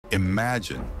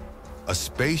Imagine a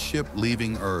spaceship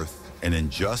leaving Earth and in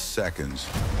just seconds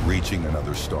reaching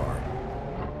another star.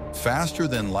 Faster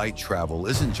than light travel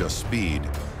isn't just speed,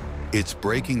 it's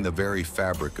breaking the very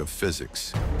fabric of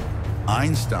physics.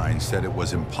 Einstein said it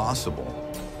was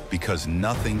impossible because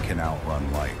nothing can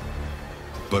outrun light.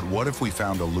 But what if we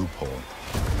found a loophole?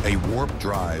 A warp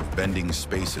drive bending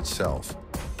space itself,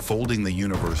 folding the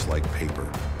universe like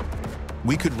paper.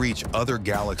 We could reach other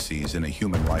galaxies in a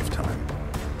human lifetime,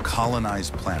 colonize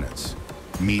planets,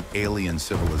 meet alien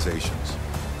civilizations,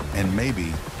 and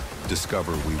maybe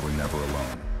discover we were never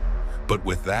alone. But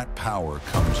with that power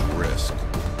comes risk.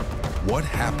 What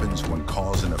happens when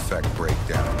cause and effect break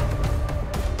down?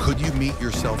 Could you meet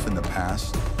yourself in the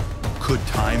past? Could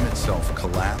time itself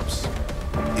collapse?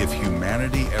 If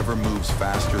humanity ever moves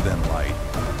faster than light,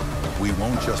 we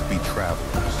won't just be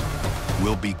travelers.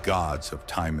 We'll be gods of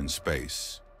time and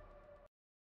space.